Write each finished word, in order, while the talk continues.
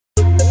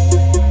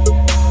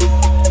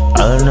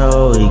All I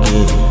know we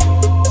get it.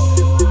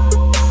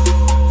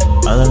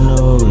 All I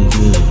know we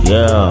get it,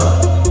 yeah.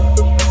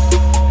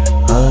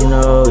 All I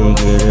know we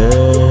get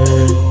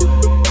it.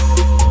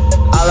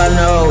 All I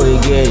know we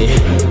get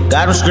it.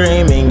 Got 'em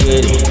screaming,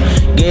 get it.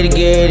 Get it,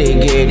 get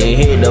it, get it.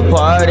 Hit the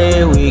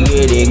party, we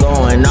get it.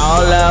 Going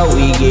all out,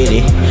 we get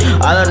it.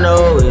 All I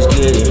know is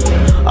get it.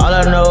 All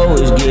I know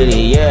is get it,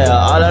 yeah.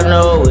 All I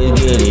know is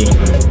get it.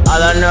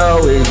 All I know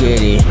is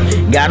get it.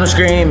 Got 'em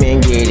screaming,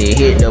 get it.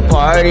 Hit the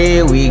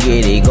party, we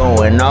get it.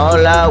 Going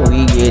all out,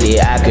 we get it.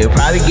 I could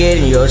probably get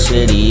in your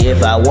city.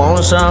 If I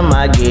want some,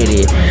 I get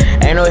it.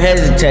 Ain't no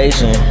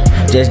hesitation.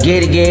 Just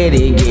get it, get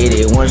it, get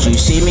it. Once you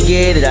see me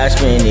get it, I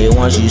spend it.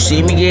 Once you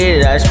see me get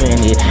it, I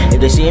spend it. If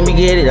they see me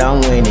get it,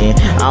 I'm winning.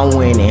 I'm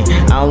winning.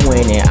 I'm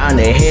winning. I'm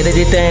the head of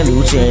the thing,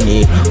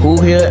 lieutenant.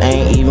 Who here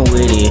ain't even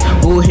with it?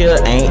 Who here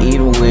ain't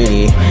even with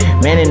it?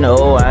 Man, they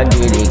know I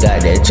get it.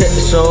 Got that check,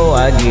 so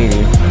I get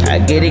it. I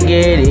get it,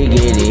 get it,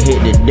 get it.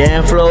 Hit the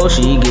damn floor,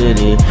 she get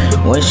it.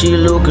 When she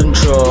lose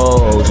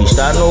control, she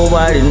start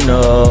nobody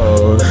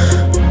knows.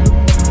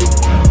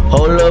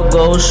 Hold up,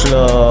 go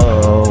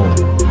slow.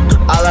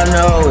 All I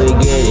know is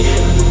get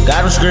it.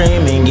 Got 'em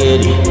screaming,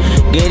 get it.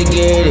 Get it,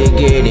 get it,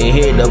 get it.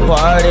 Hit the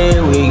party,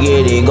 we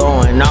get it.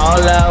 Going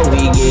all out,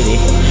 we get it.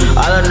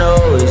 All I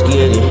know is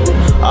get it.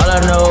 All I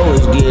know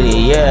is get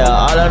it, yeah.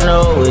 All I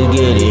know is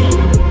get it.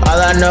 All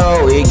I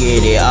know is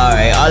get it,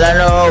 alright. All I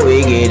know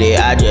is get it.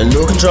 I just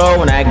lose control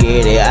when I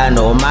get it. I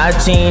know my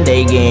team,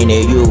 they getting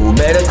it. You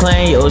better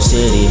claim your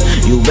city.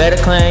 You better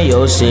claim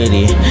your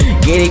city.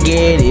 Get it,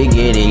 get it,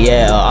 get it,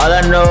 yeah. All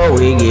I know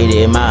is get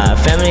it. My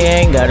family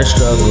ain't gotta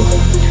struggle.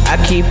 I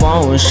keep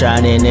on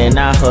shining and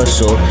I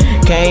hustle.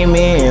 Came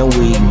in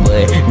weak,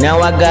 but now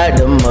I got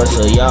the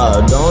muscle.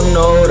 Y'all don't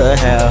know the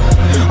how.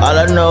 All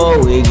I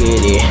know is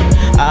get it.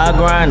 I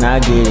grind, I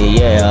get it,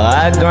 yeah.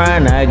 I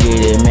grind, I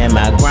get it, man.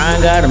 My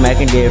grind got 'em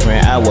acting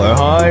different. I work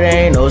hard,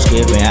 ain't no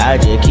skipping. I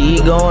just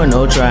keep going,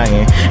 no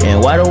trying.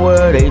 And why the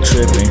world they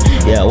tripping?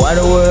 Yeah, why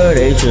the world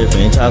they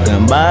tripping?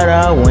 Talking about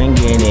I wain't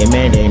getting it,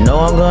 man. They know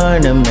I'm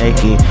gonna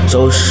make it.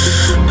 So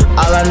shh.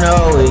 All I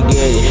know is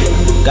get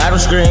it. Got 'em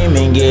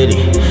screaming, get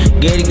it.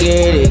 Get it,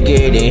 get it,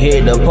 get it.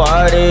 Hit the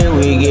party,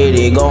 we get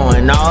it.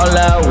 Going all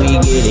out, we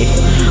get it.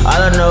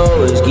 All I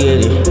know is get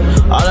it.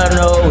 All I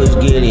know is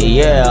get it,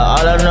 yeah.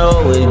 All I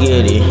know is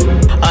get it.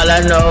 All I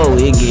know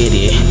is get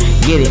it.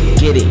 Get it,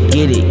 get it,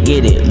 get it,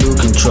 get it. Lose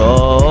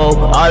control.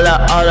 All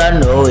I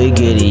know is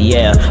get it,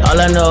 yeah. All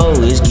I know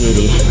is get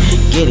it.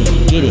 Get it,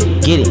 get it,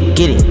 get it,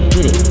 get it,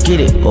 get it, get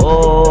it.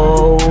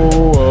 Oh,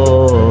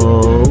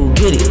 oh.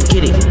 Get it,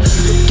 get it,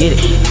 get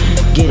it,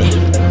 get it,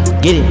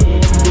 get it,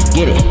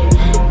 get it,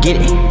 get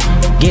it,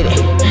 get it,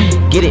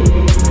 get it,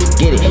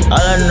 get it.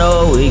 All I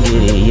know is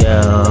get it,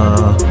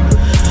 yeah.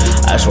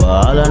 I swear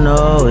all I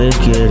know is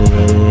get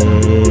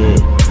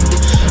it.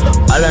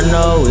 All I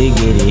know is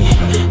get it.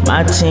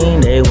 My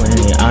team, they win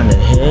it. I'm the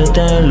head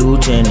and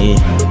lieutenant.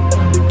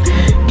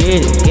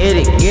 Get it, get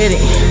it, get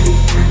it.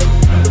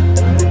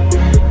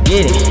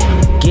 Get it,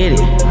 get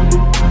it.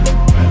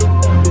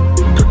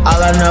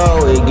 All I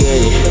know is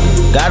get it.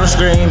 Got 'em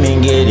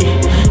screaming, get it.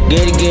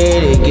 Get it,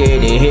 get it,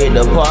 get it. Hit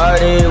the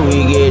party,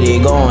 we get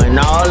it. Going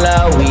all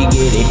out, we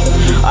get it.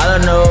 All I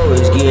know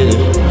is get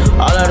it.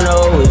 All I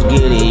know is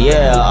get it,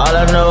 yeah. All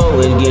I know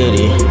is get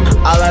it.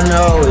 All I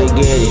know is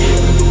get it.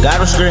 Got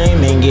 'em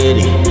screaming, get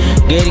it.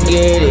 Get it,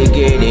 get it,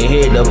 get it.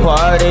 Hit the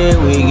party,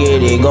 we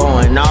get it.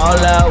 Going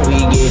all out, we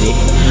get it.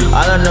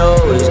 All I know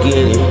is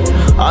get it.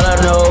 All I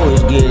know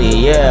is get it,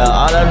 yeah.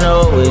 All I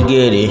know is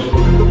get it.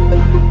 All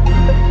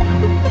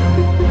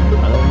I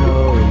know is get it. All I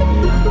know is get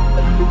it.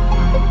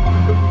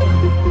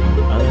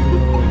 All I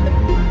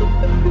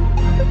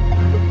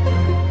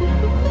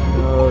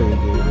know is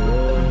get it.